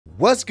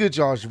What's good,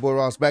 y'all? It's your boy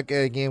Ross back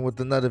again with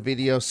another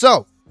video.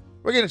 So,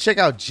 we're going to check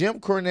out Jim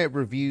Cornette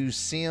reviews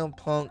CM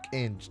Punk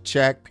and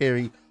Jack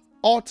Perry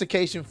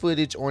altercation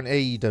footage on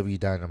AEW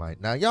Dynamite.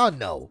 Now, y'all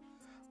know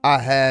I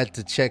had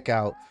to check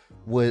out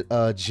what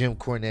Jim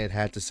Cornette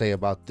had to say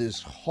about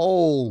this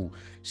whole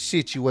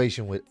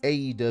situation with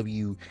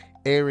AEW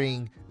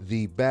airing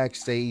the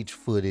backstage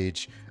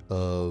footage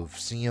of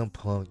CM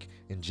Punk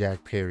and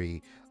Jack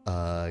Perry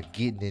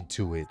getting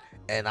into it.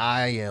 And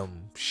I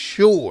am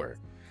sure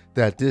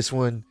that this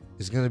one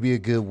is going to be a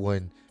good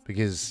one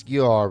because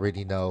you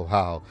already know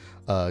how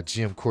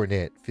Jim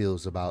Cornette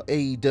feels about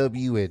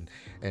AEW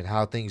and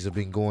how things have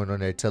been going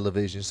on their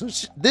television. So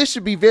this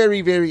should be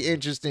very, very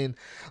interesting.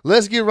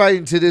 Let's get right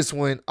into this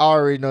one. I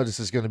already know this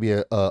is going to be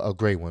a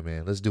great one,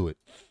 man. Let's do it.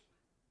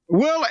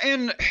 Well,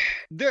 and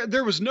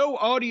there was no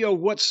audio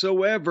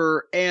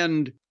whatsoever,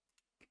 and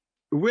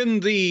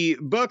when the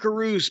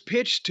Buckaroos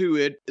pitched to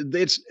it,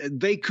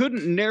 they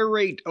couldn't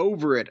narrate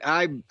over it.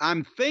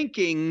 I'm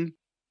thinking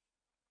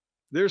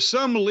there's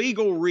some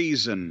legal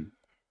reason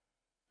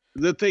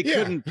that they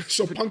couldn't.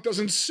 So Punk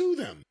doesn't sue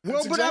them.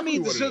 That's but I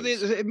mean, so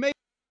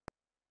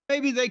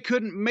maybe they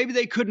couldn't. Maybe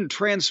they couldn't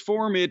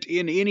transform it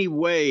in any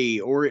way,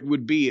 or it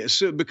would be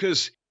so.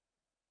 Because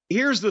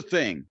here's the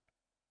thing: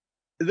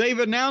 they've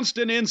announced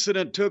an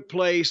incident took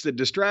place that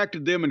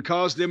distracted them and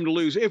caused them to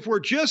lose. If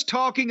we're just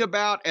talking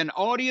about an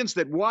audience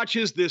that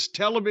watches this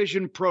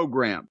television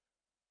program.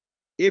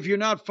 If you're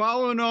not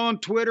following on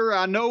Twitter,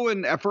 I know,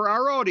 and for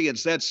our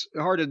audience, that's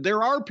hard.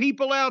 There are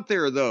people out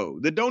there, though,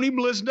 that don't even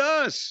listen to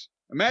us.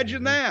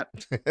 Imagine that.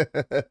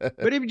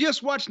 But if you're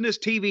just watching this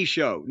TV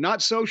show,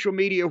 not social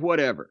media,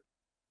 whatever,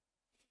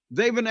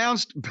 they've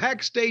announced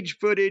backstage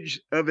footage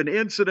of an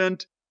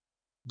incident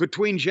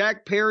between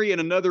Jack Perry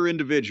and another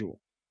individual.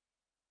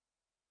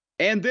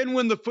 And then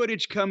when the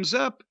footage comes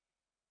up,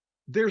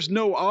 there's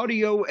no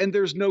audio and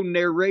there's no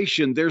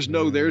narration. There's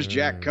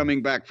Jack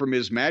coming back from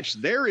his match.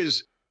 There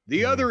is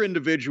the other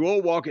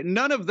individual walking.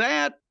 None of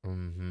that.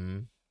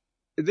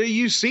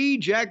 You see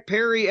Jack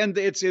Perry, and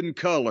it's in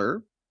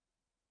color.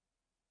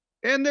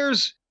 And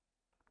there's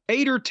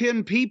 8 or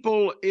 10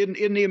 people in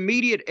the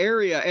immediate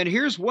area. And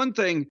here's one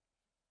thing.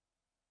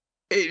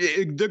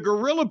 The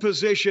gorilla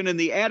position in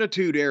the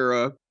Attitude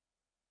Era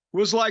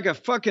was like a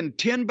fucking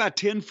 10 by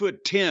 10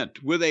 foot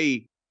tent with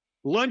a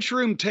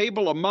lunchroom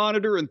table, a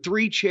monitor, and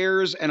 3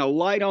 chairs, and a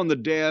light on the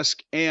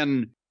desk.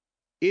 And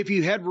if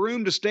you had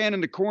room to stand in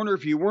the corner,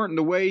 if you weren't in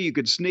the way, you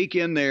could sneak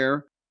in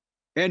there.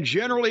 And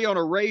generally on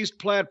a raised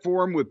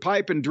platform with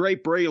pipe and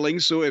drape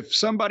railings. So if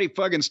somebody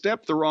fucking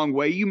stepped the wrong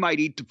way, you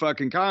might eat the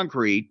fucking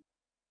concrete.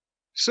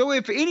 So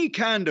if any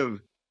kind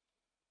of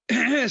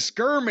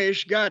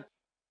skirmish got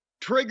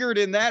triggered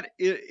in that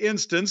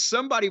instance,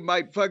 somebody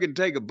might fucking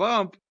take a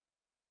bump.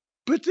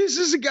 But this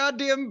is a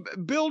goddamn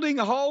building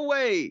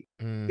hallway.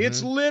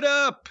 It's lit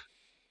up.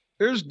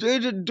 There's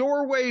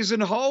doorways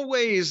and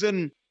hallways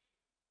and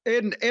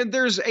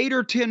there's 8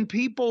 or 10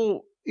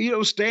 people,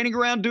 standing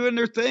around doing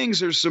their things.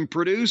 There's some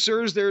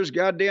producers. There's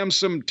goddamn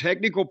some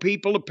technical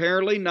people,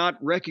 apparently not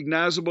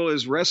recognizable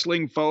as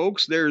wrestling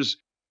folks. There's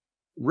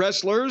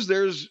wrestlers.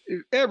 There's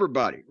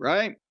everybody,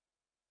 right?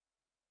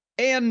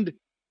 And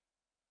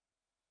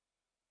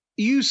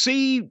you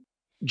see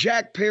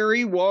Jack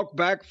Perry walk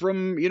back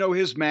from,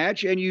 his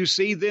match, and you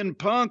see then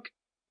Punk.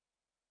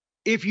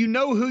 If you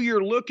know who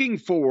you're looking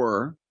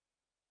for,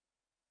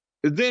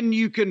 then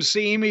you can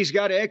see him. He's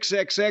got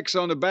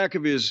XXX on the back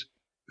of his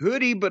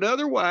hoodie, but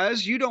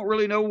otherwise you don't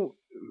really know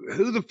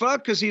who the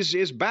fuck, because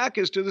his back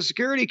is to the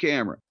security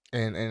camera.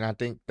 And I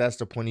think that's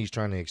the point he's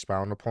trying to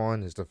expound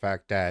upon, is the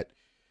fact that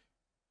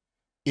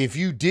if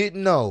you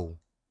didn't know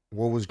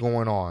what was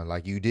going on,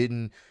 like you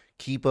didn't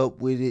keep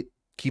up with it,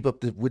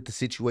 with the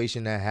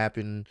situation that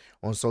happened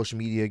on social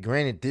media.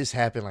 Granted, this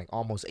happened like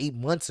almost 8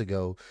 months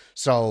ago.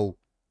 So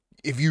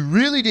if you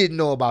really didn't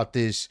know about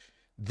this,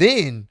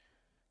 then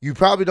you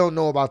probably don't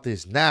know about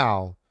this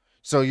now.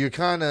 So you're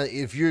kind of,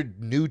 if you're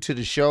new to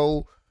the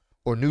show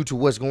or new to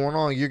what's going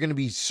on, you're going to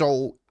be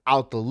so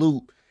out the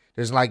loop.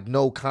 There's like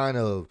no kind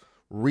of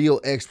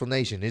real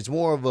explanation. It's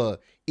more of a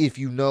if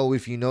you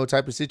know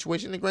type of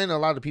situation. And granted, a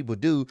lot of people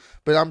do,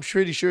 but I'm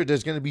pretty sure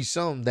there's going to be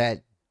some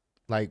that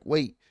like,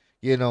 wait,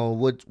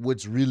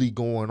 what's really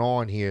going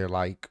on here?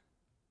 Like,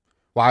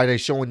 why are they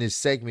showing this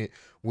segment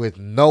with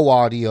no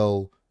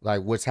audio?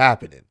 Like, what's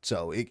happening?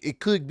 So it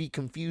could be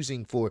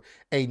confusing for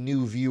a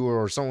new viewer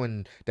or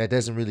someone that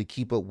doesn't really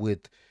keep up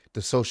with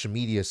the social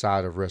media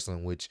side of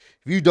wrestling, which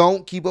if you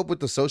don't keep up with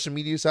the social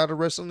media side of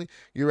wrestling,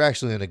 you're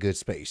actually in a good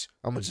space.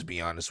 I'm going to just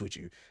be honest with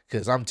you,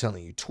 because I'm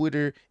telling you,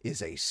 Twitter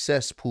is a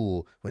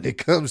cesspool when it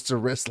comes to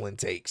wrestling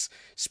takes,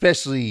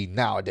 especially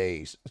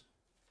nowadays.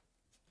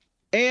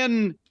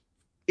 And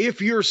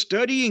if you're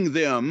studying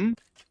them,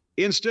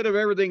 instead of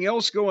everything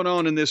else going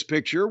on in this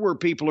picture where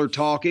people are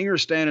talking or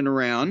standing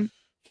around,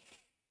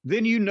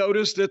 then you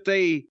notice that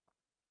they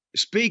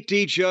speak to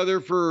each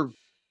other for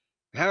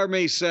however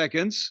many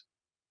seconds.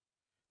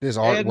 This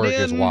artwork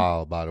is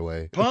wild, by the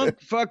way.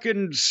 Punk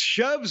fucking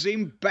shoves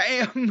him,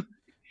 bam.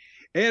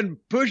 and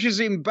pushes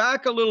him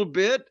back a little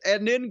bit,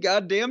 and then,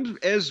 goddamn,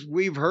 as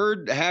we've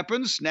heard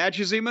happen,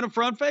 snatches him in a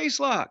front face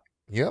lock.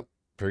 Yep,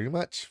 pretty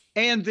much.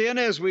 And then,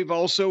 as we've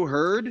also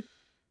heard,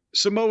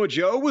 Samoa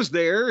Joe was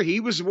there. He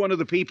was one of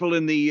the people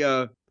in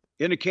the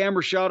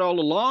camera shot all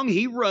along.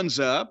 He runs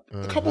up.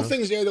 A couple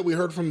things there that we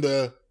heard from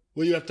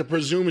what you have to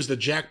presume is the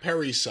Jack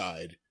Perry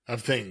side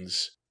of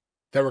things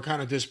that were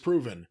kind of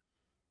disproven.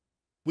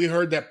 We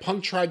heard that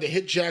Punk tried to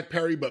hit Jack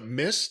Perry but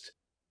missed.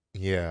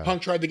 Yeah.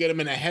 Punk tried to get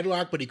him in a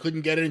headlock, but he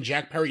couldn't get it, and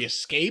Jack Perry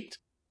escaped.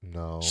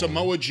 No.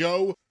 Samoa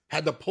Joe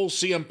had to pull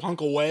CM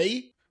Punk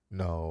away.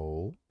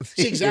 No. It's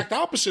the exact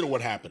opposite of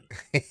what happened.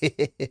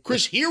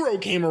 Chris Hero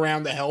came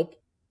around to help.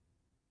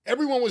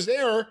 Everyone was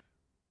there.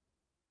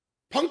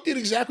 Punk did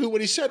exactly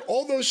what he said.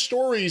 All those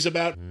stories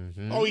about,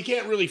 oh, he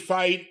can't really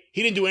fight.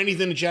 He didn't do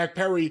anything to Jack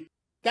Perry.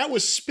 That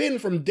was spin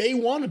from day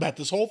one about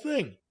this whole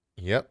thing.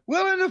 Yep.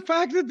 Well, and the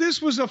fact that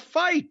this was a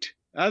fight,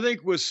 I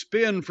think, was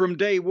spin from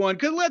day one.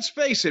 Because let's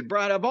face it,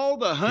 Brian, of all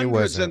the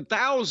hundreds and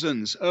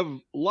thousands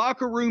of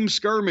locker room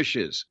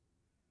skirmishes,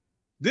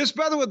 this,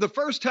 by the way, the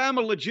first time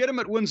a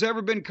legitimate one's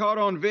ever been caught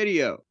on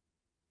video.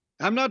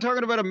 I'm not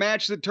talking about a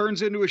match that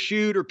turns into a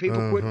shoot or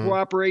people quit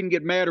cooperating,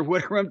 get mad or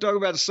whatever. I'm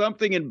talking about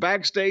something in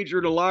backstage or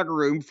in a locker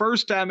room.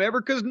 First time ever,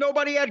 because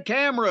nobody had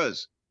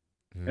cameras.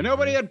 And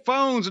nobody had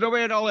phones. And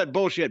nobody had all that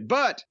bullshit.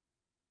 But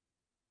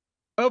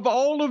of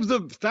all of the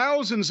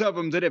thousands of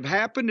them that have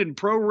happened in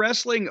pro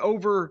wrestling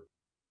over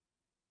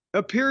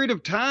a period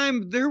of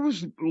time, there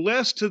was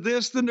less to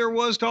this than there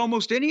was to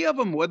almost any of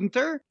them, wasn't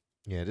there?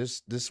 Yeah,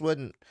 this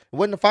wasn't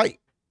a fight.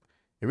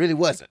 It really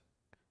wasn't.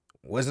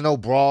 It wasn't no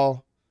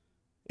brawl.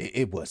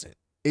 It wasn't.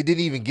 It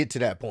didn't even get to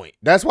that point.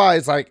 That's why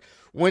it's like,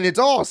 when it's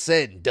all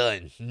said and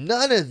done,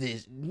 none of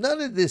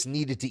this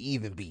needed to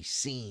even be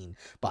seen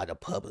by the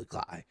public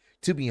eye.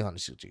 To be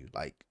honest with you,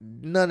 like,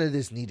 none of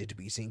this needed to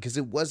be seen because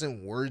it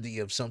wasn't worthy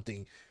of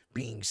something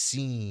being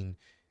seen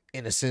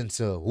in a sense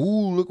of,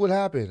 ooh, look what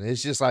happened.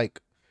 It's just like,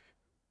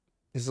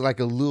 it's like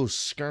a little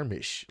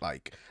skirmish.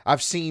 Like,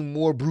 I've seen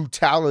more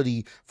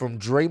brutality from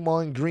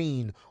Draymond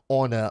Green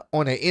on an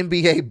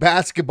NBA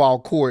basketball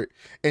court,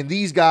 and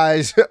these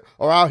guys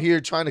are out here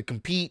trying to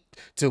compete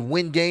to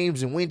win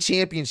games and win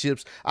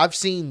championships. I've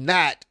seen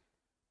that.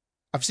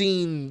 I've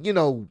seen,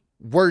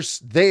 worse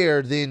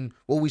there than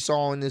what we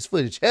saw in this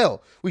footage.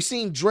 Hell, we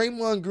seen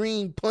Draymond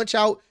Green punch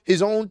out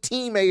his own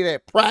teammate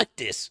at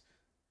practice.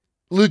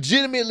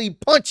 Legitimately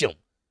punch him.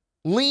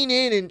 Lean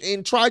in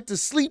and try to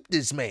sleep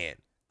this man.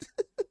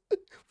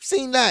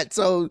 Seen that.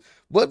 So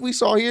what we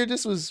saw here,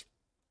 this was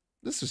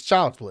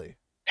child's play.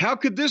 How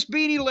could this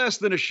be any less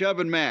than a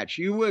shoving match?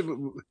 You would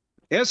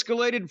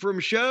escalated from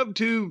shove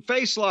to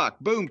face lock.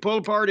 Boom, pull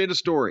apart, end of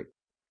story.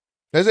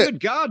 That's it. Good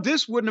God,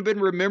 this wouldn't have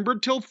been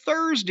remembered till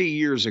Thursday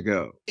years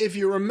ago. If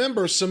you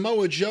remember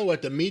Samoa Joe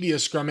at the media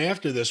scrum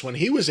after this, when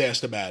he was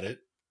asked about it,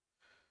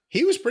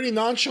 he was pretty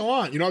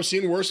nonchalant. I've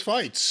seen worse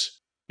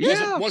fights.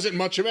 Yeah. Wasn't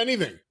much of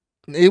anything.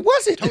 It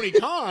wasn't. Tony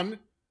Khan,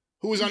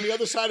 who was on the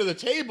other side of the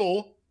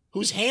table,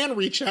 whose hand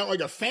reached out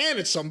like a fan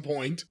at some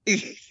point in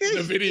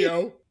the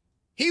video,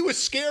 he was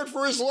scared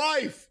for his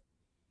life.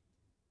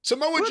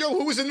 Samoa Joe,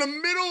 who was in the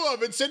middle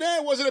of it, said,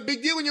 it wasn't a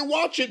big deal when you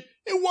watch it.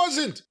 It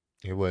wasn't.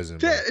 It wasn't.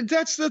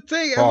 That's the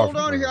thing. Hold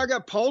on here. I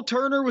got Paul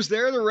Turner was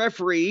there, the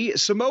referee.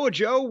 Samoa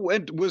Joe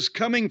was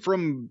coming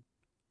from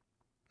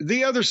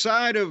the other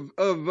side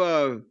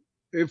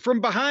from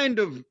behind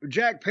of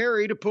Jack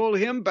Perry to pull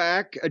him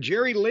back.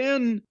 Jerry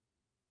Lynn,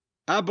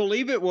 I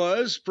believe it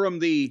was, from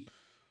the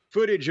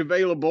footage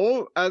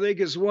available, I think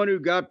is the one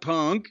who got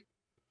Punk.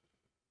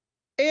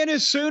 And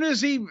as soon as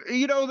they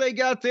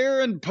got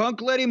there and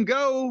Punk let him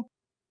go,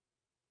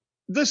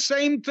 the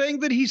same thing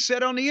that he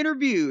said on the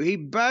interview. He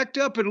backed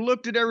up and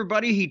looked at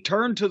everybody. He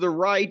turned to the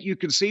right. You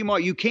can see him all.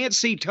 You can't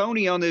see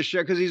Tony on this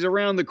shot because he's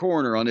around the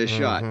corner on this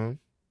shot.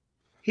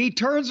 He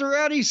turns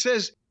around. He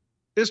says,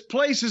 "This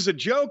place is a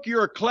joke.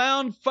 You're a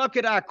clown. Fuck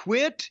it. I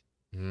quit."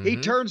 He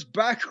turns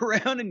back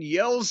around and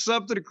yells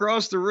something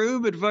across the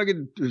room and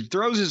fucking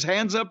throws his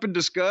hands up in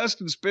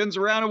disgust and spins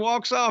around and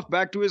walks off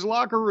back to his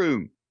locker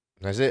room.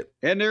 That's it.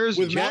 And there's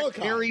With Jack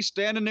Malachi. Perry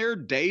standing there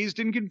dazed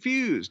and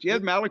confused. Yeah,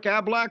 Malachi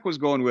Black was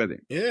going with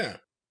him. Yeah.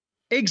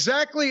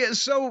 Exactly.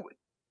 So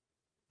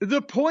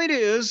the point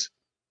is,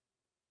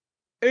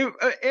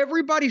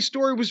 everybody's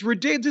story was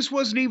ridiculous. This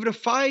wasn't even a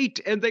fight.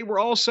 And they were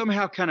all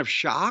somehow kind of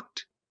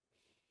shocked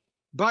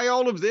by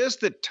all of this,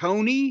 that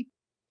Tony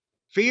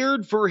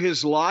feared for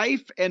his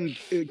life and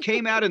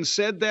came out and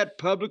said that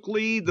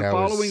publicly the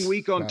following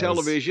week on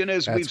television,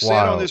 as we've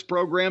said on this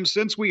program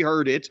since we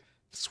heard it.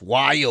 It's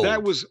wild.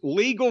 That was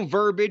legal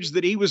verbiage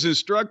that he was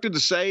instructed to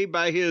say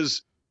by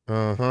his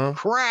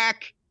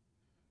crack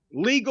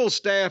legal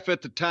staff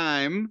at the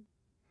time.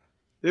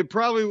 It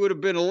probably would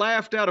have been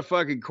laughed out of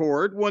fucking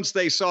court once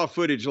they saw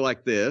footage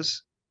like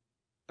this,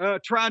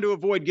 trying to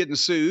avoid getting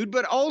sued.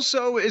 But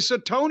also, so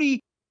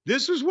Tony,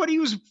 this was what he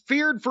was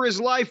feared for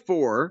his life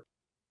for.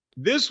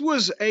 This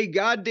was a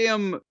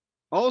goddamn,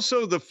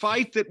 also the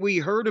fight that we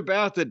heard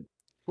about, that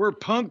where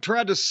Punk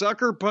tried to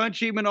sucker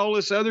punch him and all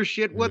this other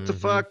shit. What the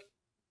fuck?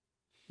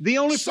 The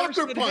only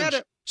sucker person punch.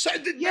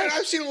 Yes.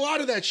 I've seen a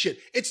lot of that shit.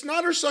 It's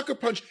not her sucker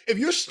punch. If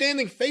you're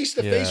standing face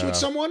to face with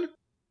someone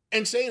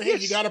and saying, "Hey,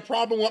 you got a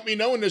problem? Let me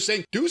know," and they're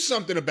saying, "Do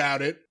something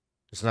about it."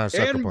 It's not a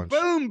sucker and punch.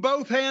 Boom,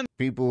 both hands.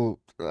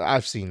 People,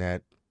 I've seen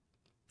that.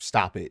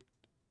 Stop it.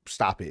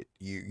 Stop it.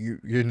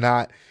 You're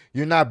not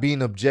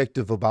being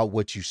objective about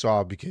what you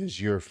saw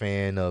because you're a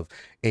fan of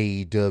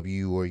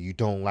AEW or you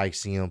don't like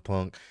CM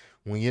Punk.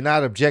 When you're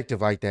not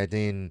objective like that,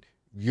 then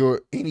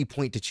any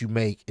point that you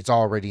make, it's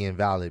already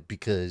invalid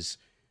because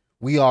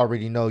we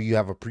already know you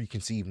have a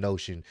preconceived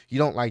notion. You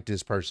don't like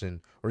this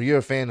person, or you're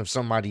a fan of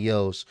somebody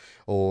else,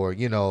 or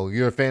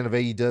you're a fan of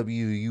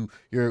AEW.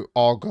 You're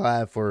all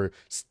glad for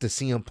the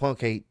CM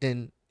Punk hate.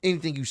 Then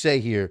anything you say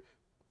here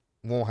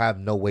won't have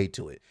no weight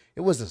to it.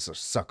 It wasn't a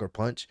sucker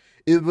punch.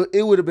 It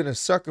would have been a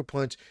sucker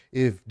punch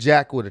if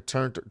Jack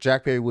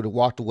Perry would have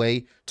walked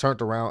away,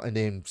 turned around, and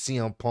then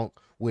CM Punk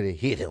would have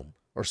hit him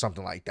or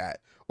something like that.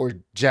 Or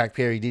Jack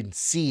Perry didn't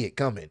see it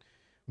coming.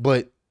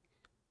 But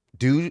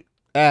dude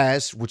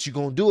asked, "What you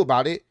gonna do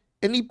about it?"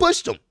 And he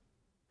pushed him.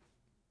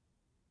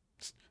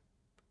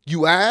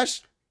 You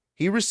asked,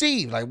 he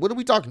received. Like, what are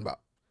we talking about?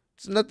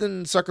 There's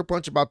nothing sucker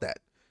punch about that.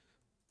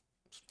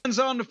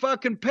 On the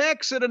fucking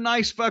pecs at a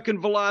nice fucking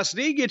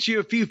velocity, gets you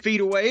a few feet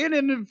away, and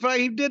then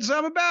he did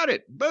something about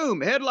it.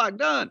 Boom, headlock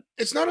done.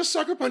 It's not a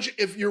sucker punch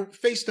if you're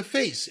face to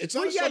face. It's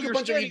not a sucker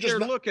punch if you're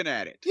just looking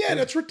at it. Yeah,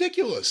 that's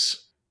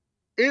ridiculous.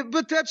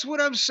 But that's what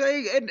I'm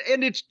saying,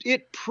 and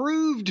it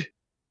proved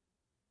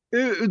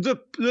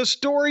the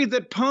story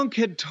that Punk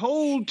had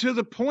told to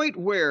the point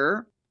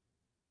where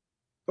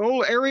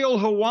old Ariel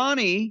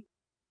Helwani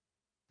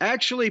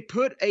actually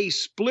put a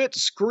split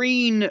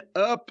screen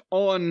up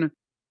on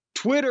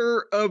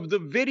Twitter of the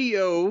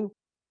video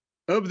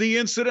of the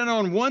incident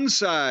on one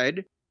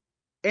side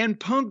and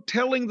Punk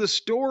telling the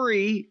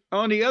story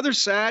on the other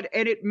side,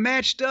 and it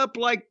matched up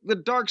like the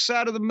Dark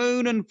Side of the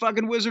Moon and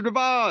fucking Wizard of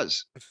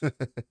Oz.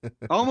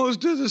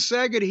 Almost to the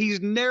second he's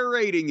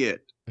narrating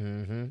it.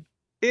 Mm-hmm.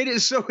 It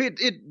is so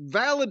it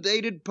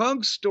validated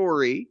Punk's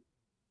story.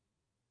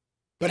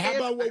 But how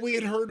about what we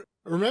had heard?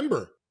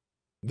 Remember,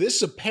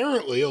 this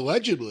apparently,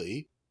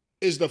 allegedly,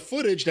 is the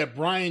footage that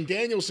Bryan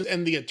Danielson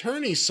and the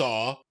attorney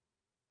saw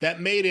that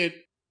made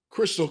it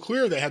crystal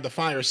clear they had to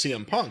fire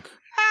CM Punk.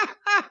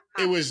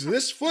 It was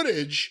this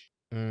footage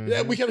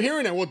that we kept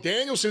hearing that. Well,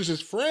 Danielson's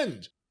his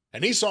friend.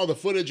 And he saw the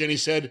footage and he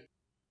said,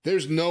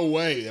 "There's no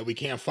way that we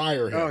can't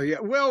fire him." Oh, yeah.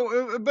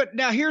 Well, but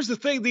now here's the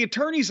thing. The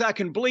attorneys I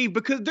can believe,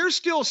 because there's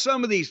still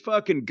some of these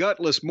fucking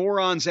gutless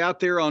morons out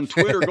there on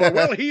Twitter going,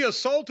 "Well, he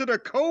assaulted a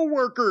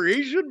coworker.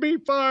 He should be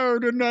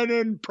fired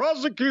and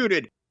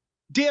prosecuted."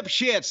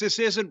 Dipshits, this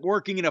isn't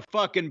working in a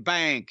fucking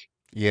bank.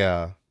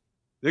 Yeah.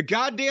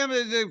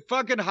 The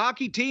fucking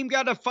hockey team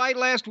got a fight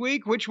last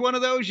week. Which one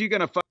of those you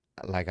gonna fight?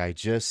 Like I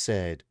just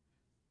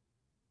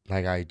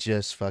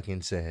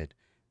fucking said.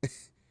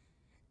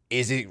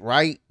 Is it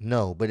right?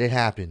 No, but it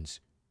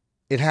happens.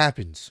 It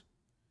happens.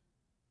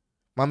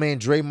 My man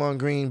Draymond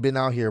Green been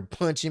out here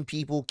punching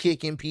people,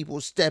 kicking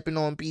people, stepping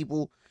on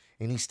people,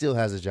 and he still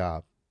has a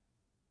job.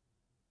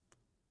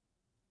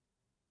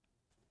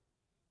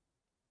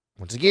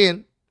 Once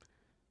again,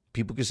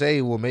 people could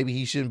say, well, maybe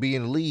he shouldn't be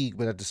in the league,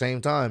 but at the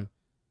same time,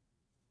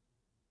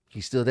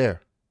 he's still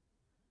there.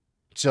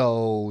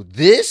 So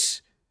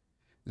this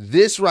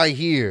right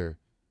here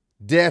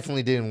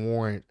definitely didn't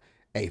warrant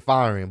a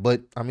firing.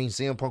 But, I mean,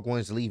 CM Punk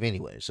wanted to leave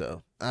anyway,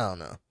 so I don't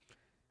know.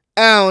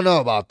 I don't know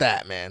about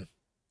that, man.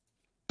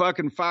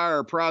 Fucking fire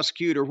a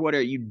prosecutor,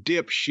 whatever, you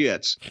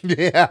dipshits.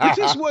 Yeah. But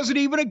this wasn't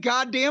even a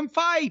goddamn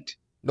fight.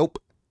 Nope.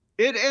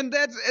 And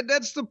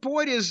that's the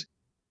point is,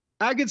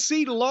 I could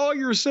see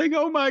lawyers saying,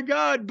 "Oh my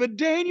God," but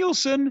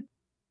Danielson,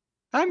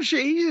 I'm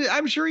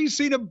sure he's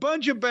seen a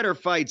bunch of better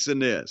fights than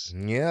this.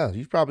 Yeah,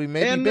 he's probably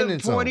maybe been in some.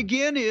 And the point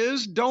again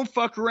is, don't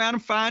fuck around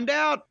and find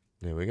out.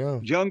 There we go.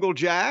 Jungle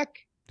Jack.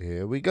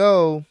 There we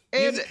go. Do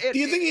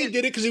you think he did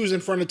it because he was in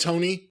front of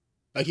Tony?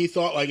 Like he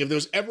thought, like if there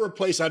was ever a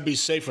place I'd be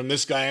safe from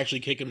this guy actually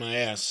kicking my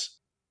ass,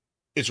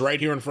 it's right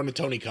here in front of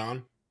Tony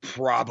Khan.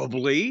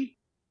 Probably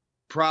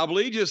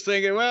just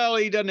thinking, well,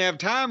 he doesn't have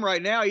time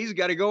right now. He's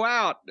got to go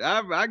out.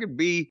 I could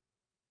be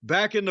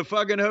back in the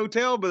fucking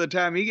hotel by the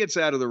time he gets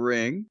out of the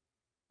ring.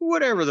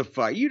 Whatever the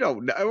fuck, you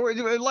don't know.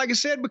 Like I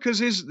said, because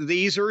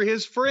these are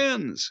his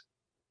friends.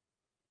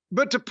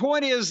 But the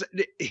point is,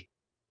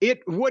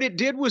 what it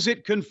did was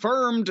it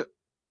confirmed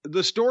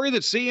the story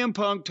that CM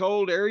Punk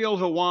told Ariel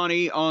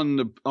Helwani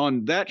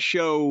on that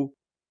show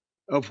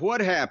of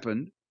what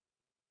happened.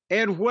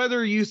 And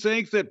whether you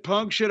think that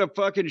Punk should have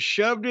fucking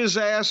shoved his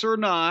ass or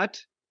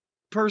not,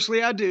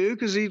 personally I do,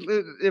 because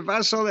if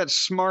I saw that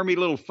smarmy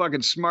little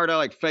fucking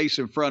smart-aleck face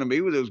in front of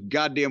me with those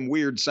goddamn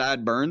weird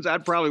sideburns,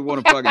 I'd probably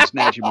want to fucking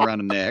snatch him around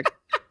the neck.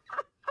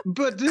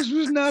 But this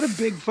was not a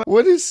big fuck.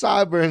 What does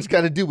sideburns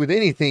got to do with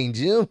anything,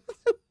 Jim?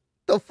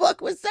 The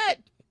fuck was that?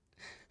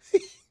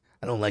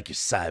 I don't like your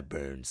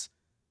sideburns.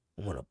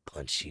 I want to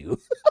punch you.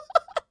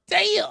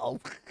 Damn.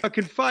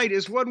 Fucking fight.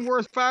 This wasn't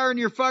worth firing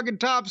your fucking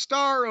top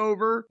star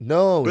over.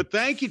 No. But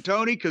thank you,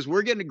 Tony, because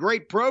we're getting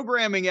great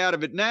programming out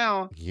of it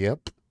now.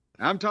 Yep.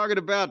 I'm talking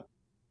about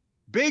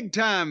big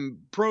time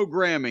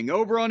programming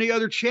over on the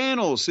other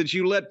channels since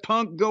you let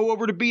Punk go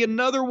over to be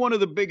another one of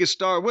the biggest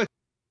stars.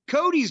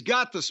 Cody's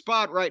got the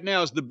spot right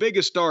now as the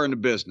biggest star in the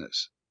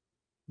business.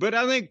 But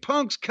I think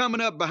Punk's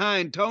coming up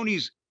behind.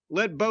 Tony's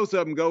let both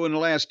of them go in the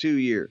last 2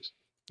 years.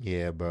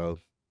 Yeah, bro.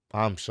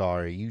 I'm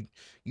sorry.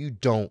 You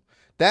don't.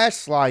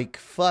 That's like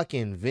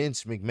fucking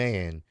Vince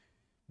McMahon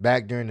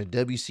back during the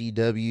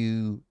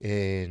WCW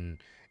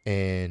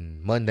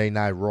and Monday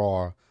Night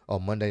Raw or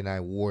Monday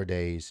Night War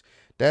days.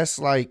 That's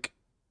like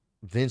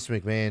Vince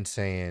McMahon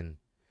saying,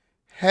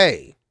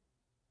 hey,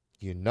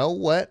 you know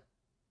what?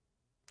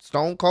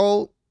 Stone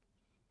Cold,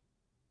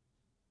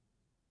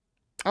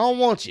 I don't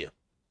want you.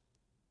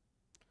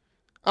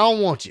 I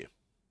don't want you.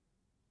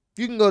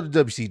 You can go to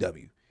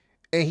WCW.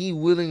 And he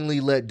willingly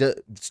let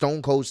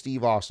Stone Cold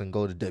Steve Austin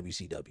go to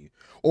WCW.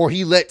 Or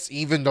he lets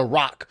even The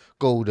Rock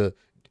go to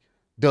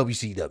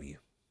WCW.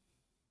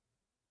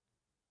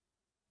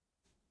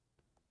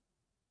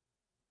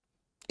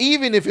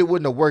 Even if it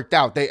wouldn't have worked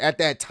out, at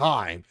that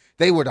time,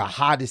 they were the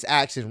hottest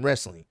acts in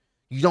wrestling.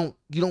 You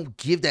don't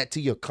give that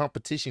to your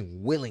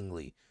competition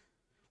willingly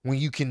when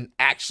you can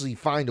actually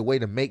find a way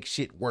to make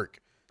shit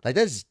work. Like,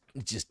 it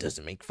just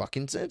doesn't make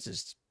fucking sense.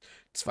 It's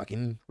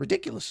fucking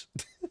ridiculous.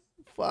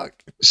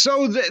 Fuck.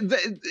 So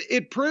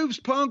it proves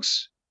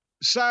Punk's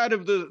side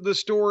of the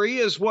story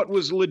is what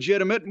was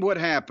legitimate and what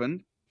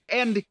happened.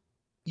 And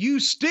you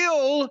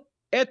still,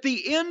 at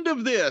the end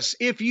of this,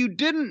 if you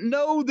didn't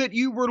know that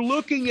you were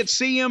looking at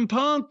CM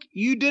Punk,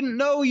 you didn't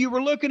know you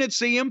were looking at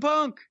CM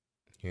Punk.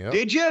 Yep.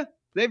 Did you?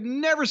 They've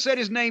never said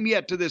his name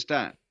yet to this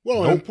time.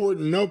 Well, an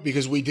important note,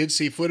 because we did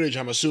see footage,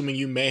 I'm assuming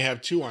you may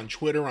have too, on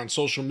Twitter, on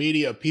social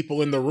media,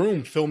 people in the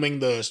room filming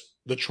the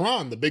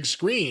Tron, the big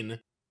screen,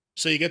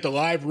 so you get the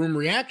live room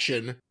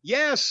reaction.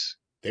 Yes.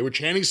 They were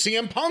chanting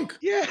CM Punk.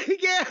 Yeah,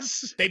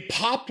 yes. They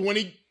popped when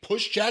he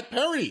pushed Jack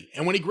Perry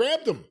and when he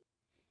grabbed him.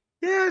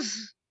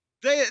 Yes.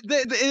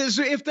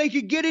 If they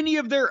could get any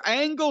of their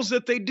angles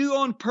that they do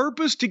on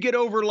purpose to get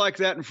over like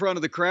that in front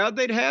of the crowd,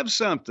 they'd have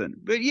something.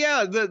 But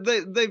yeah,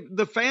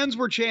 the fans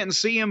were chanting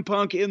CM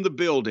Punk in the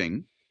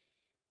building,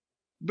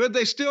 but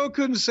they still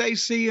couldn't say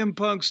CM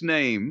Punk's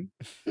name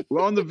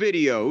on the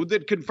video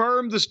that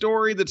confirmed the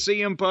story that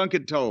CM Punk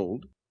had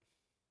told.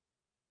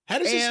 How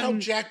does this help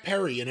Jack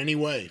Perry in any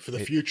way for the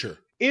future?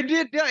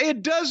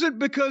 It doesn't,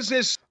 because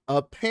this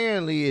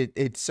apparently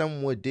it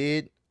somewhat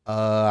did.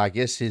 I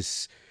guess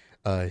his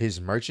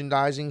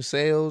merchandising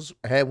sales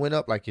had went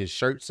up, like his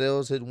shirt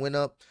sales had went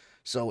up.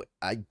 So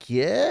I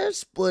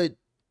guess, but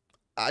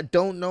I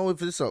don't know if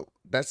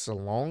that's a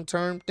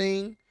long-term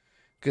thing.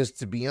 Because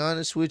to be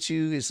honest with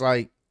you, it's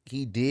like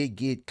he did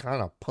get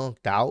kind of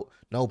punked out,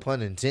 no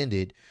pun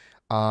intended.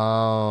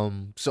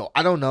 So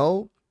I don't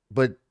know,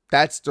 but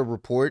that's the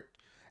report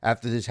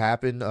after this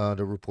happened.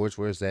 The reports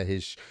were that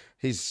his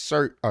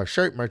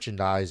shirt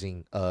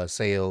merchandising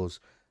sales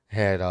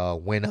had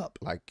went up.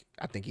 Like,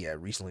 I think he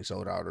had recently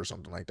sold out or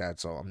something like that.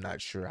 So I'm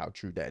not sure how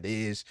true that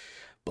is,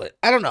 but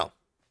I don't know.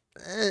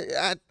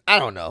 I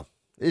don't know.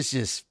 This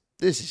is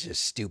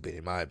just stupid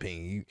in my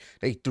opinion.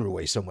 They threw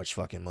away so much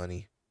fucking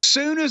money. As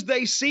soon as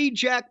they see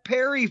Jack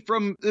Perry,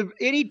 from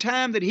any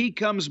time that he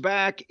comes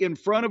back in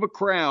front of a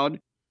crowd,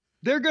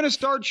 they're going to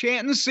start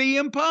chanting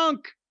CM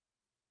Punk.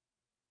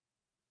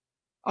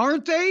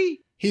 Aren't they?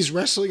 He's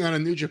wrestling on a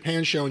New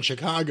Japan show in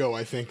Chicago,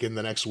 I think, in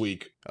the next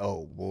week.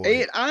 Oh,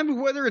 boy.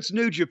 Whether it's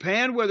New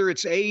Japan, whether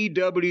it's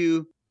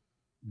AEW,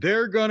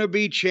 they're going to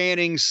be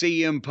chanting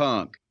CM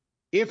Punk.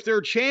 If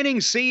they're chanting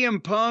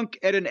CM Punk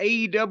at an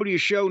AEW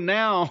show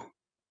now,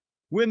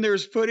 when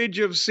there's footage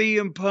of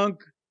CM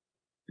Punk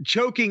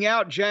choking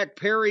out Jack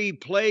Perry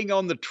playing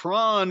on the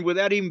Tron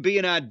without even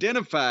being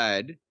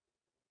identified,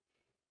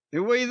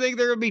 then what do you think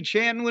they're going to be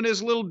chanting when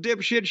this little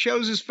dipshit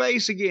shows his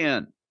face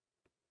again?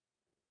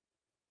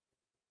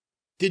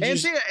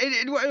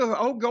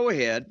 Go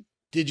ahead.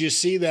 Did you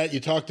see that? You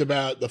talked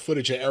about the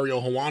footage that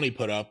Ariel Helwani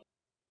put up.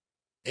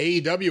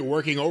 AEW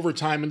working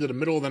overtime into the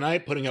middle of the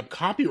night, putting up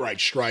copyright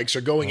strikes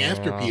or going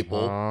after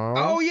people.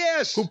 Oh,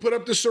 yes. Who put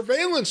up the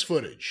surveillance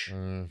footage.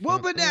 Well,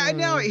 but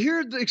now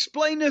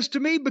explain this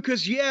to me,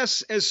 because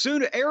yes, as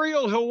soon as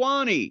Ariel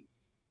Helwani,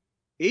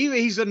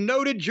 he's a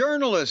noted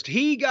journalist.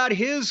 He got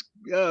his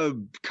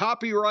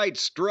copyright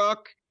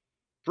struck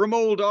from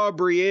old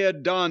Aubrey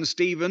Ed, Don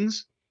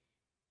Stevens,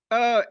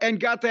 and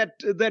got that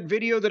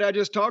video that I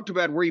just talked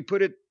about where he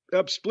put it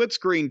up split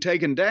screen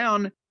taken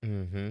down.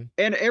 Mm-hmm.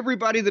 And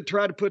everybody that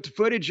tried to put the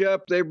footage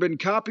up, they've been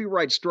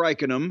copyright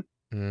striking them.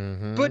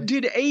 Mm-hmm. But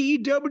did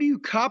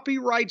AEW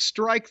copyright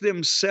strike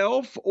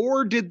themselves,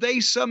 or did they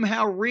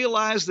somehow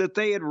realize that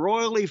they had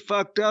royally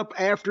fucked up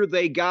after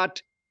they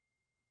got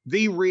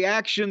the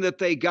reaction that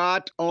they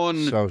got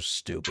on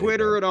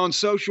Twitter and on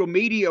social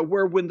media,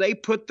 where when they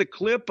put the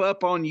clip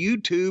up on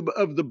YouTube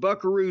of the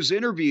Buckaroos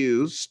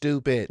interview,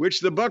 which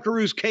the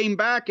Buckaroos came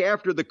back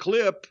after the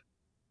clip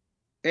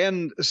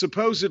and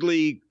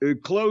supposedly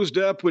closed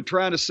up with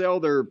trying to sell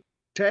their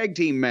tag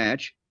team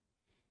match,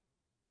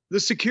 the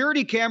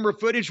security camera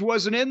footage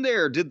wasn't in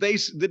there. Did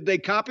they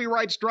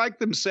copyright strike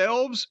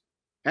themselves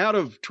out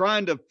of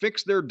trying to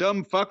fix their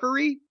dumb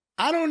fuckery?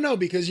 I don't know,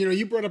 because,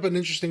 you brought up an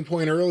interesting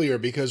point earlier,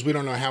 because we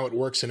don't know how it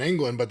works in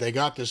England, but they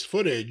got this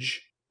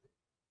footage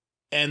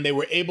and they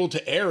were able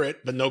to air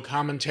it, but no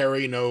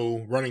commentary,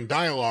 no running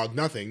dialogue,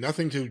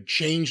 nothing to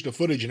change the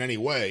footage in any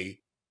way.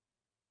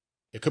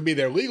 It could be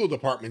their legal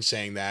department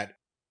saying that,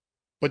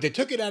 but they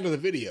took it out of the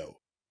video.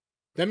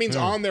 That means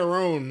on their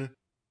own,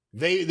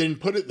 they didn't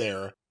put it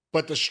there.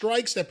 But the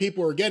strikes that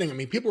people are getting,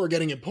 people are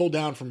getting it pulled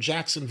down from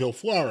Jacksonville,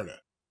 Florida.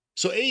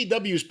 So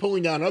AEW is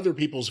pulling down other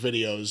people's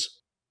videos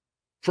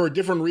for a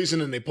different reason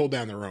than they pulled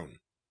down their own.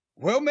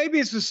 Well, maybe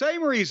it's the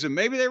same reason.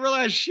 Maybe they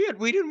realize, shit,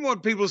 we didn't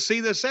want people to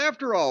see this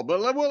after all. But,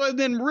 well,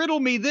 then riddle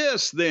me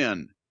this,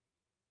 then.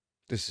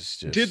 This is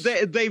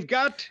just they've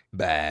got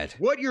bad.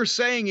 What you're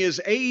saying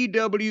is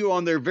AEW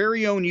on their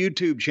very own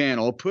YouTube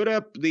channel put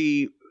up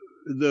the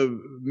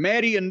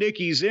Maddie and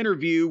Nikki's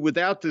interview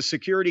without the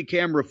security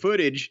camera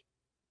footage.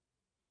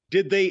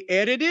 Did they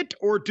edit it,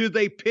 or do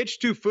they pitch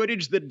to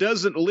footage that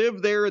doesn't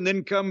live there and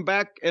then come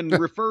back and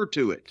refer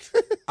to it?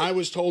 I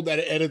was told that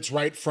it edits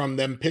right from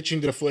them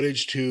pitching the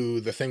footage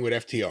to the thing with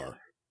FTR,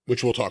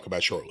 which we'll talk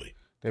about shortly.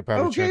 They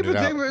probably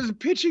they were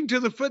pitching to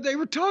the foot. They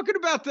were talking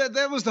about that.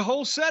 That was the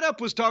whole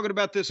setup, was talking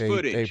about this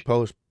footage. They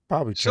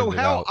probably. So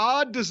how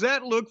odd does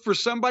that look for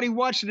somebody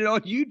watching it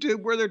on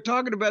YouTube, where they're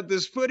talking about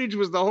this footage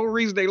was the whole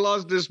reason they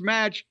lost this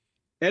match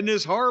and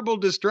this horrible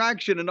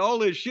distraction and all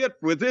this shit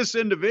with this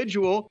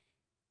individual?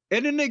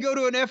 And then they go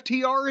to an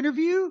FTR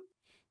interview?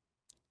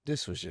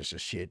 This was just a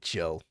shit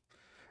show.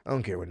 I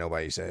don't care what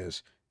nobody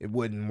says. It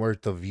wasn't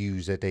worth the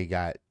views that they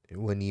got. It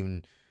wasn't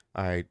even,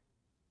 all right,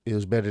 it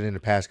was better than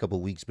the past couple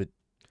of weeks, but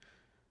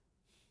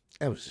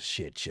that was a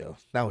shit show.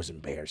 That was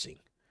embarrassing.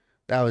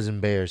 That was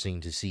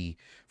embarrassing to see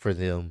for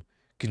them,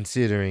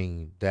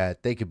 considering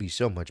that they could be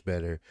so much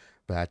better.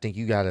 But I think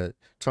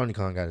Tony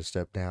Khan got to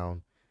step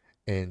down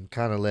and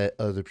kind of let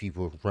other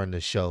people run the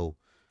show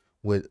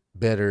with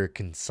better,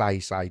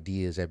 concise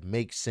ideas that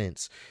make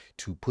sense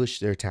to push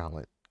their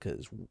talent.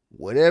 Because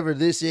whatever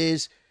this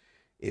is,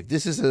 if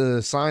this is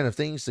a sign of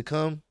things to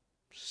come,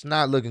 it's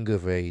not looking good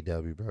for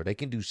AEW, bro. They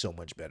can do so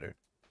much better.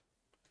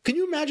 Can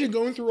you imagine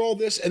going through all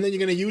this and then you're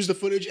going to use the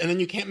footage and then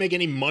you can't make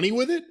any money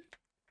with it?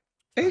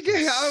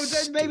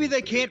 Maybe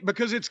they can't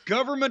because it's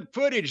government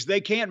footage.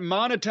 They can't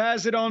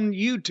monetize it on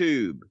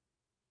YouTube.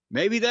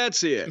 Maybe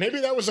that's it.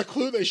 Maybe that was a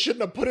clue. They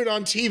shouldn't have put it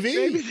on TV.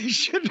 Maybe they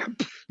shouldn't have.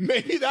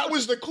 Maybe that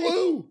was the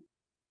clue.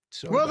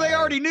 They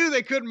already knew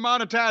they couldn't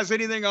monetize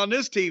anything on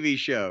this TV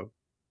show.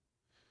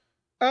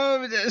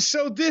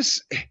 So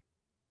this,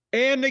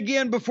 and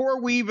again, before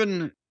we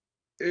even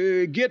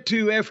get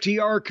to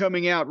FTR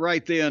coming out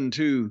right then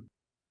to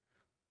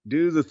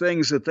do the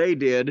things that they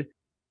did,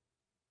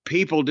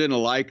 people didn't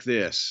like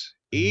this.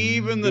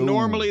 Even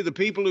normally the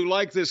people who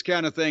like this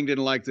kind of thing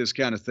didn't like this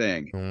kind of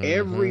thing. Mm-hmm.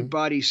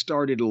 Everybody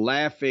started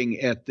laughing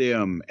at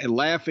them and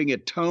laughing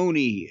at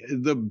Tony,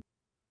 the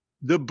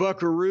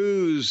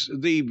Buckaroos,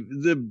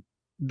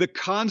 the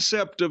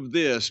concept of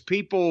this.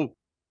 People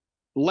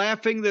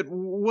laughing that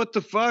what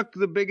the fuck,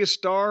 the biggest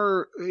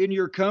star in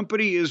your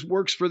company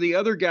works for the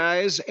other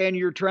guys, and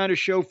you're trying to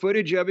show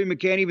footage of him and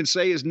can't even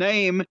say his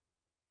name,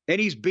 and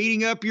he's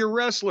beating up your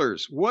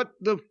wrestlers. What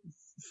the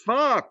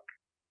fuck?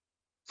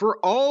 For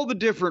all the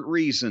different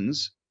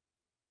reasons,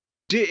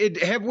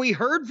 have we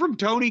heard from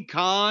Tony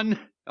Khan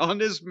on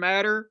this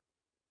matter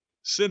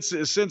since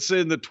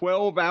in the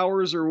 12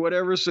 hours or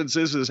whatever since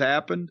this has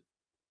happened?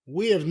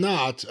 We have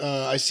not.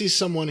 I see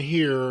someone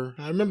here.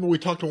 I remember we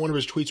talked to one of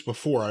his tweets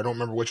before. I don't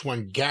remember which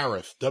one.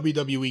 Gareth,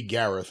 WWE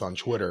Gareth on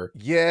Twitter.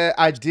 Yeah,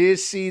 I did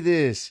see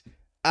this.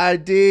 He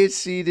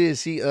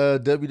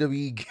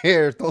WWE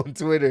Gareth on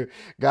Twitter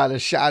got a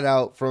shout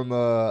out from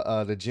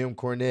the Jim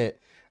Cornette.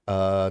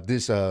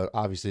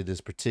 Obviously this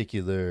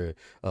particular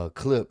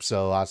clip,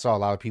 so I saw a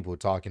lot of people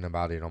talking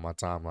about it on my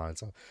timeline,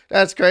 so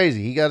that's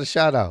crazy. He got a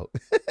shout out.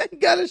 He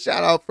got a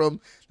shout out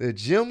from the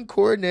Jim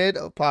Cornette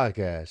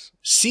podcast.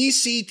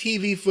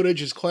 CCTV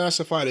footage is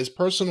classified as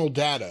personal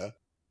data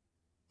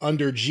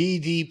under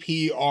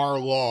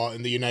GDPR law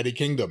in the United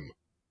Kingdom.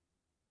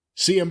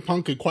 CM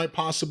Punk could quite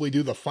possibly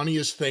do the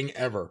funniest thing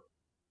ever.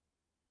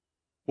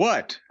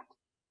 What?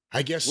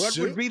 I guess what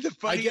would be the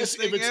funniest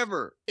thing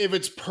ever? If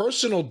it's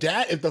personal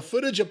data, if the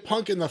footage of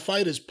Punk in the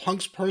fight is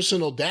Punk's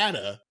personal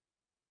data,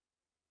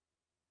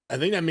 I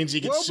think that means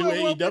he could sue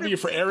AEW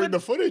for airing the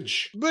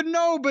footage. But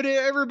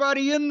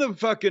everybody in the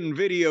fucking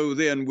video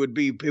then would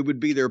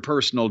be their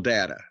personal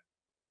data.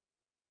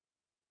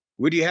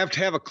 Would you have to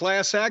have a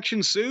class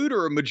action suit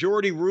or a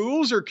majority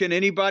rules, or can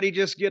anybody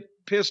just get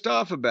pissed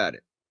off about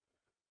it?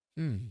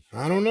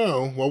 I don't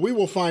know. Well, we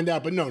will find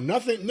out. But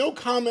nothing. No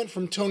comment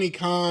from Tony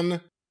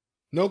Khan.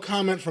 No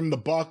comment from the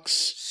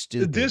Bucks.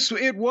 Stupid.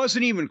 It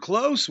wasn't even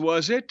close,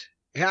 was it?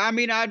 I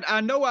mean,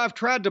 I know I've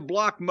tried to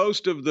block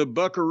most of the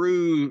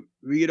Buckaroo,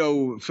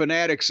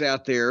 fanatics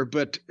out there,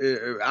 but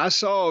I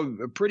saw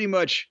pretty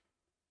much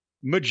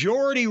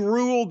majority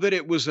rule that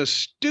it was a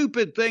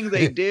stupid thing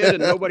they did,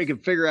 and nobody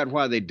could figure out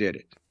why they did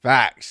it.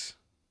 Facts.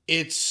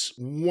 It's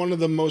one of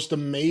the most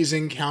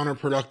amazing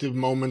counterproductive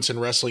moments in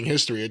wrestling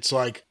history. It's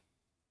like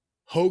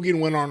Hogan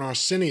went on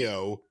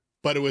Arsenio,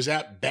 but it was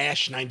at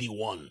Bash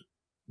 91.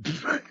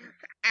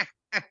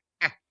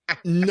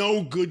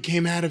 No good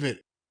came out of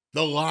it.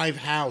 The Live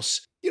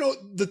House. You know,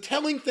 the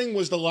telling thing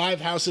was the Live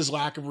House's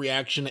lack of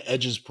reaction to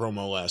Edge's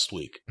promo last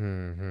week.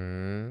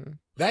 Mm-hmm.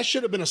 That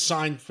should have been a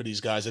sign for these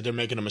guys that they're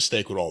making a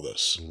mistake with all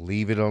this.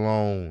 Leave it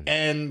alone.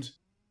 And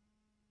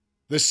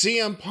the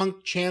CM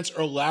Punk chants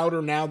are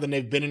louder now than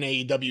they've been in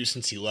AEW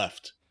since he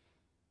left.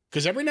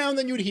 Because every now and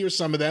then you'd hear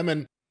some of them,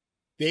 and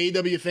the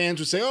AEW fans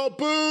would say, oh,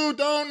 boo,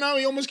 don't know,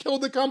 he almost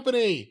killed the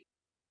company.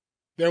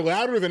 They're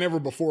louder than ever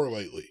before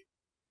lately.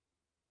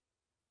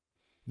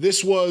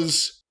 This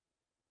was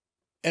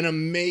an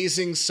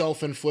amazing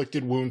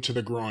self-inflicted wound to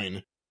the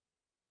groin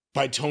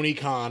by Tony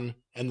Khan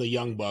and the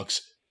Young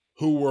Bucks,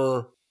 who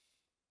were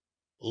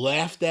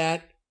laughed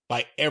at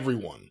by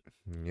everyone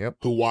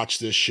who watched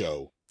this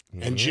show.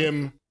 And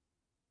Jim,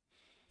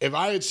 if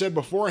I had said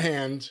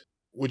beforehand,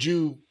 would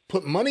you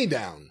put money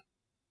down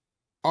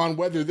on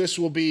whether this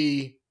will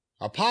be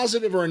a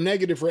positive or a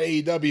negative for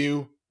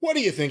AEW, what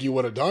do you think you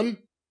would have done?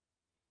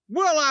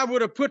 Well, I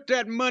would have put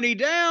that money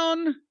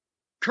down,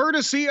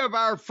 courtesy of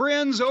our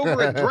friends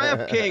over at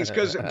DraftKings,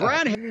 because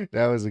Brian...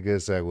 That was a good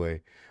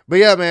segue. But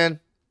yeah, man.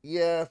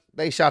 Yeah,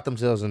 they shot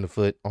themselves in the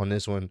foot on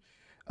this one.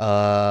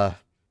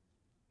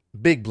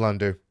 Big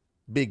blunder.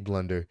 Big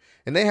blunder.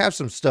 And they have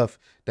some stuff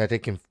that they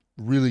can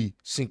really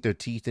sink their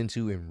teeth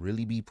into and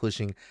really be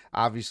pushing.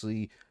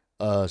 Obviously,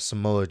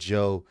 Samoa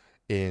Joe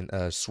and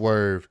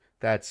Swerve.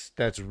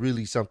 That's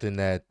really something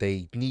that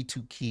they need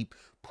to keep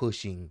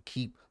pushing,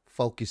 keep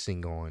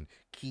focusing on,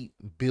 keep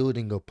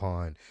building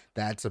upon.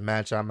 That's a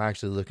match I'm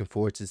actually looking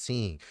forward to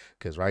seeing,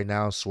 because right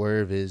now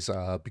Swerve is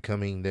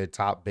becoming their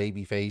top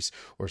babyface,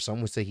 or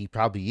some would say he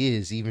probably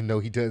is, even though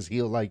he does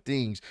heel-like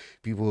things.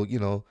 People, you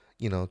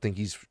know, think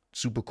he's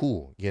super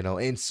cool,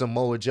 and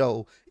Samoa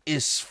Joe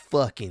is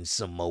fucking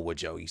Samoa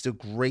Joe. He's a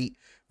great,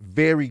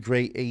 very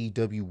great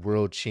AEW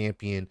world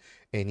champion,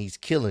 and he's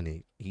killing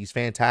it. He's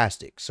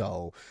fantastic.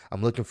 So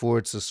I'm looking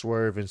forward to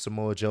Swerve and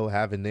Samoa Joe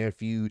having their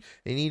feud.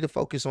 They need to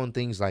focus on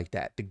things like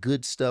that. The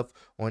good stuff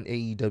on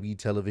AEW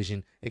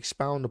television,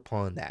 expound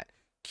upon that.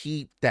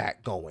 Keep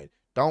that going.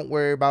 Don't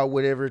worry about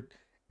whatever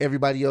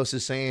everybody else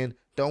is saying.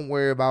 Don't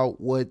worry about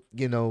what,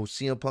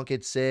 CM Punk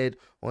had said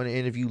on the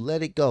interview.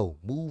 Let it go.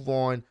 Move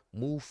on.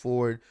 Move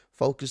forward.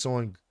 Focus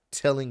on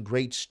telling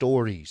great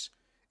stories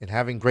and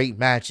having great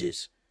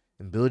matches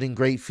and building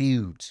great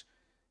feuds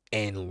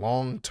and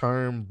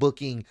long-term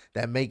booking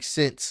that makes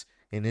sense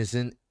and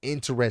isn't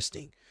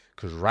interesting.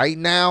 Because right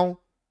now,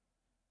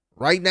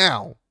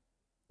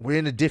 we're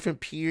in a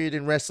different period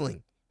in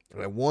wrestling.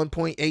 At one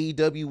point,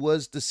 AEW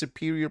was the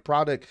superior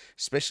product,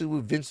 especially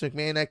with Vince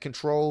McMahon at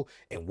control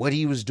and what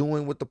he was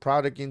doing with the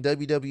product in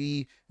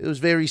WWE. It was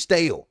very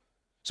stale.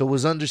 So it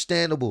was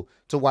understandable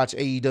to watch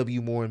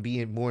AEW more and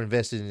be more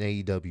invested in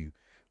AEW.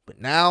 But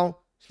now,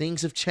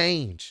 things have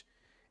changed.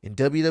 And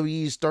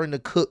WWE is starting to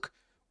cook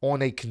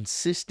on a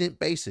consistent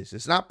basis.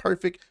 It's not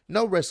perfect.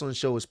 No wrestling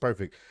show is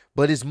perfect.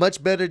 But it's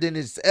much better than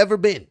it's ever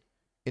been.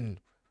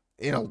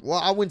 Well,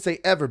 I wouldn't say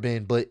ever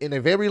been, but in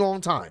a very long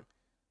time.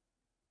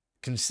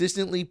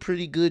 Consistently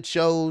pretty good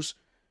shows.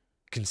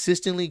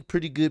 Consistently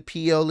pretty good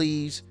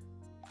PLEs.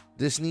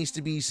 This needs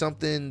to be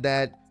something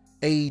that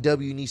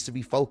AEW needs to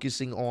be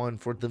focusing on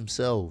for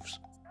themselves.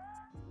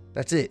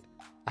 That's it.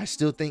 I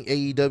still think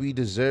AEW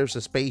deserves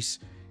a space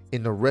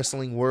in the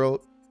wrestling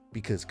world,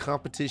 because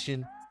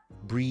competition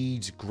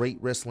breeds great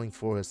wrestling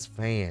for us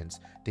fans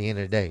at the end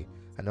of the day.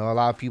 I know a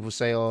lot of people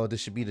say, oh,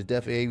 this should be the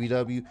death of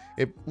AEW.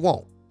 It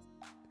won't.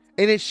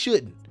 And it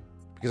shouldn't,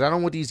 because I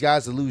don't want these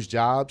guys to lose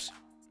jobs.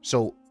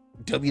 So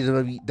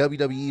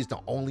WWE is the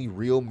only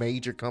real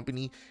major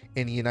company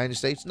in the United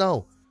States?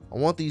 No. I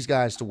want these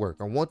guys to work.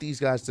 I want these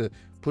guys to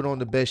put on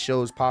the best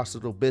shows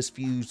possible, best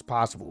feuds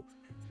possible.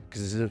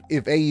 Because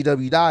if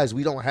AEW dies,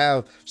 we don't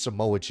have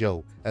Samoa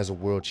Joe as a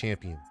world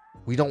champion.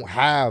 We don't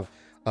have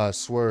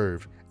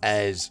Swerve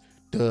as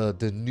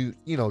the new,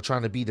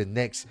 trying to be the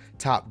next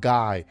top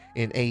guy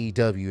in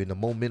AEW and the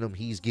momentum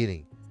he's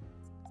getting.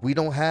 We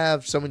don't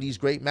have some of these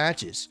great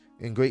matches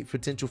and great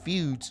potential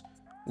feuds.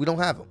 We don't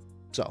have them.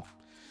 So,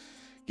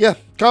 yeah,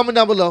 comment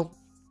down below.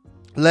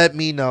 Let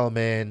me know,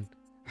 man.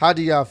 How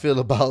do y'all feel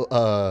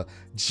about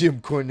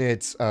Jim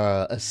Cornette's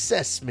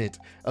assessment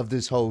of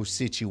this whole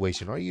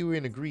situation? Are you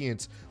in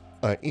agreement?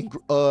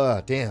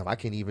 Damn, I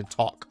can't even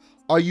talk.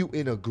 Are you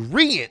in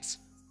agreement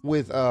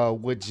with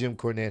what Jim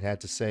Cornette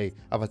had to say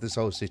about this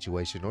whole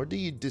situation, or do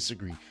you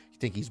disagree? You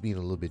think he's being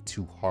a little bit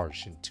too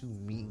harsh and too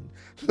mean?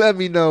 Let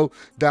me know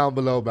down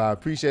below. But I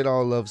appreciate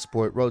all love,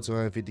 support. Road to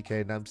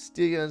 150K, and I'm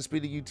still your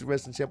undisputed YouTube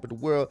wrestling champ of the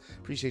world.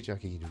 Appreciate y'all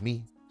kicking with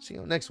me. See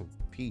you on the next one.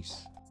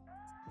 Peace.